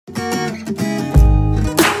Top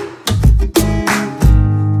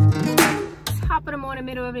of the morning,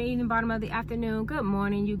 middle of the evening, bottom of the afternoon. Good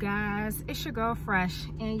morning, you guys. It's your girl Fresh,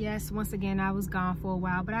 and yes, once again I was gone for a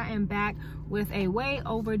while, but I am back with a way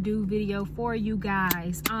overdue video for you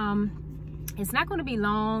guys. It's not going to be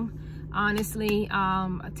long, honestly.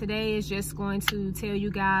 Today is just going to tell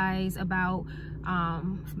you guys about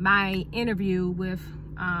my interview with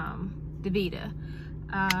Davita.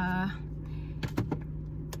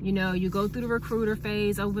 You know, you go through the recruiter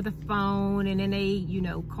phase over the phone, and then they, you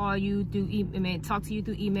know, call you through, talk to you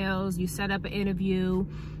through emails. You set up an interview,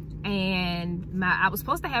 and I was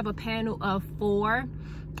supposed to have a panel of 4,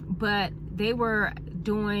 but they were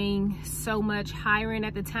doing so much hiring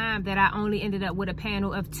at the time that I only ended up with a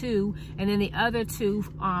panel of 2, and then the other 2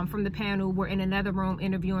 from the panel were in another room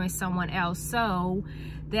interviewing someone else. So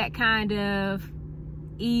that kind of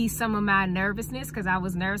ease some of my nervousness, because I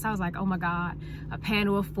was nervous. I was like, oh my God, a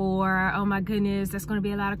panel of 4, oh my goodness, that's going to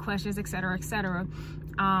be a lot of questions, etc., etc.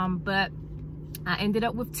 But I ended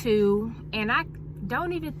up with 2, and I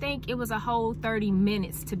don't even think it was a whole 30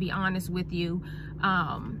 minutes, to be honest with you.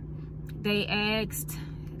 They asked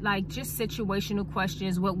like just situational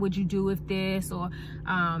questions. What would you do if this, or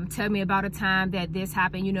tell me about a time that this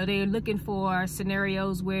happened. You know, they're looking for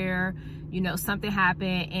scenarios where, you know, something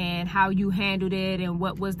happened and how you handled it and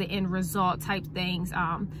what was the end result type things,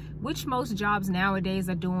 which most jobs nowadays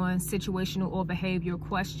are doing situational or behavioral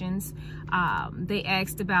questions. They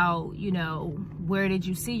asked about, you know, where did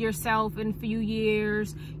you see yourself in a few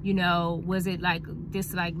years? You know, was it like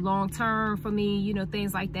this like long term for me? You know,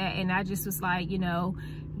 things like that. And I just was like, you know,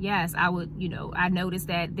 yes, I would, you know, I noticed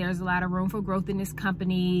that there's a lot of room for growth in this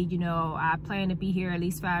company. You know, I plan to be here at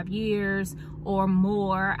least 5 years or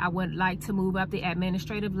more. I would like to move up the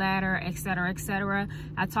administrative ladder, etc., etc.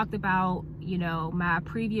 I talked about, you know, my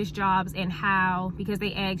previous jobs and how, because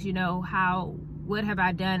they asked, you know, what have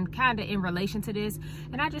I done kind of in relation to this,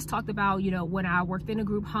 and I just talked about, you know, when I worked in a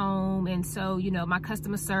group home, and so, you know, my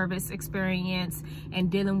customer service experience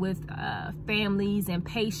and dealing with families and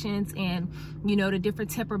patients, and, you know, the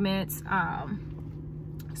different temperaments.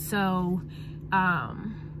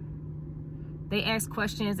 They ask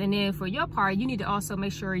questions, and then for your part, you need to also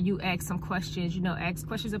make sure you ask some questions. You know, ask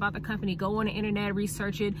questions about the company. Go on the internet,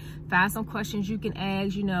 research it, find some questions you can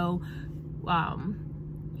ask. You know,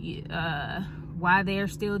 why they're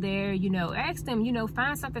still there. You know, ask them. You know,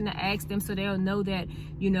 find something to ask them so they'll know that,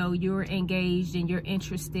 you know, you're engaged and you're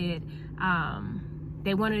interested.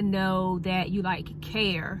 They want to know that you like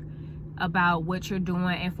care about what you're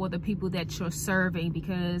doing and for the people that you're serving,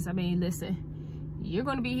 because I mean, listen, you're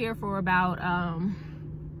going to be here for about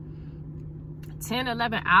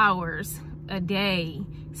 10-11 hours a day,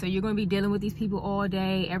 so you're going to be dealing with these people all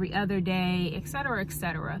day, every other day, etc.,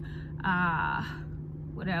 etc.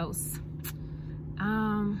 What else?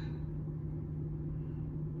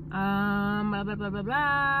 Blah, blah, blah, blah,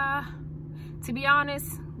 blah. To be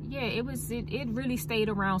honest, yeah, it really stayed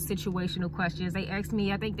around situational questions. They asked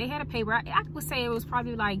me, I think they had a paper, I would say it was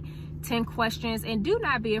probably like 10 questions. And do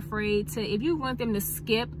not be afraid to, if you want them to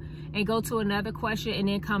skip and go to another question and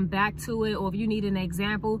then come back to it, or if you need an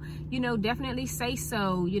example, you know, definitely say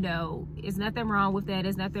so. You know, there's nothing wrong with that.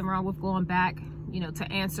 There's nothing wrong with going back, you know,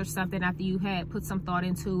 to answer something after you had put some thought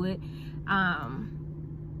into it.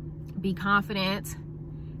 Be confident.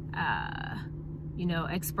 You know,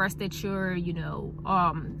 express that you're, you know,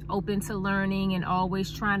 open to learning and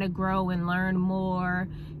always trying to grow and learn more,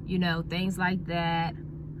 you know, things like that.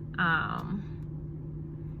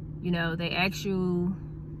 You know, they ask you,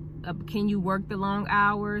 can you work the long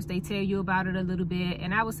hours? They tell you about it a little bit,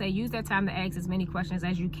 and I would say use that time to ask as many questions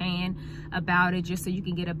as you can about it, just so you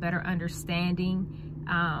can get a better understanding.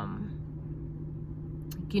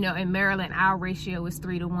 You know, in Maryland, our ratio is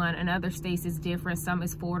 3-to-1. In other states, it's different. Some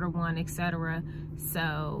is 4-to-1, etc.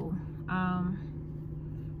 So,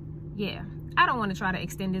 yeah, I don't want to try to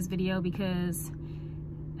extend this video because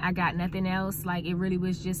I got nothing else. Like, it really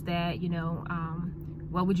was just that, you know,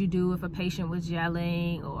 what would you do if a patient was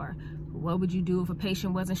yelling, or what would you do if a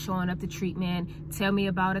patient wasn't showing up to treatment? Tell me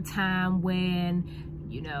about a time when,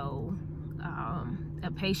 you know, a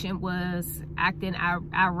patient was acting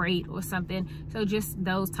irate or something. So just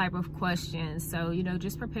those type of questions. So, you know,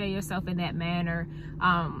 just prepare yourself in that manner.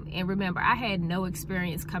 And remember, I had no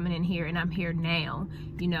experience coming in here, and I'm here now,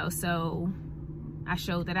 you know, so I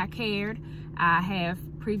showed that I cared. I have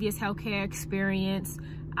previous healthcare experience.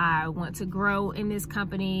 I want to grow in this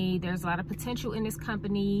company. There's a lot of potential in this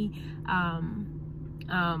company.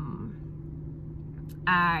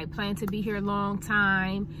 I plan to be here a long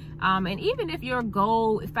time. And even if your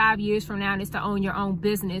goal 5 years from now is to own your own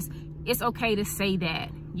business, it's okay to say that.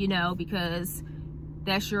 you know, because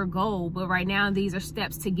that's your goal. But right now, these are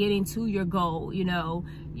steps to getting to your goal. You know,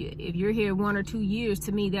 if you're here 1 or 2 years,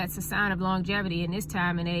 to me, that's a sign of longevity in this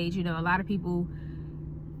time and age. You know, a lot of people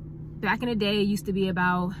back in the day, it used to be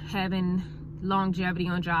about having longevity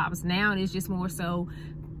on jobs. Now it's just more so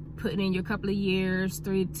putting in your couple of years,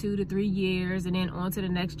 2 to 3 years, and then on to the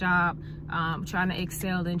next job, trying to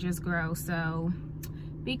excel and just grow. So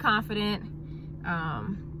be confident.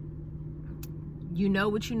 You know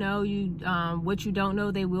what you know. What you don't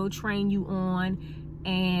know, they will train you on.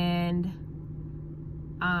 And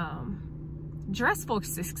dress for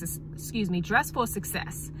success.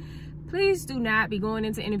 Please do not be going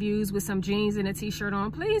into interviews with some jeans and a t-shirt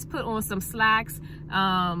on. Please put on some slacks,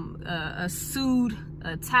 a suit,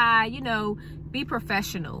 a tie, you know, be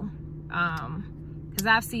professional. Because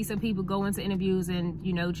I've seen some people go into interviews and,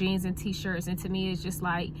 you know, jeans and t-shirts, and to me it's just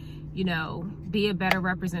like, you know, be a better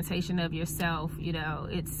representation of yourself. You know,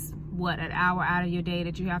 it's what, an hour out of your day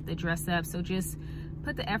that you have to dress up. So just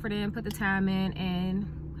put the effort in, put the time in, and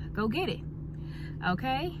go get it.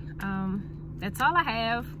 Okay, that's all I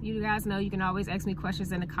have. You guys know you can always ask me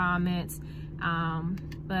questions in the comments.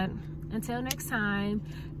 But until next time,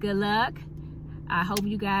 good luck. I hope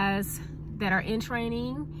you guys that are in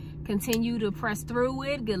training continue to press through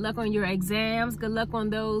it. Good luck on your exams. Good luck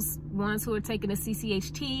on those ones who are taking a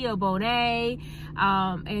CCHT or Bonet.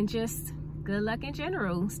 And just good luck in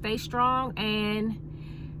general. Stay strong, and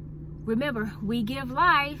remember, we give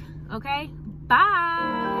life. Okay,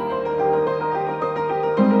 bye.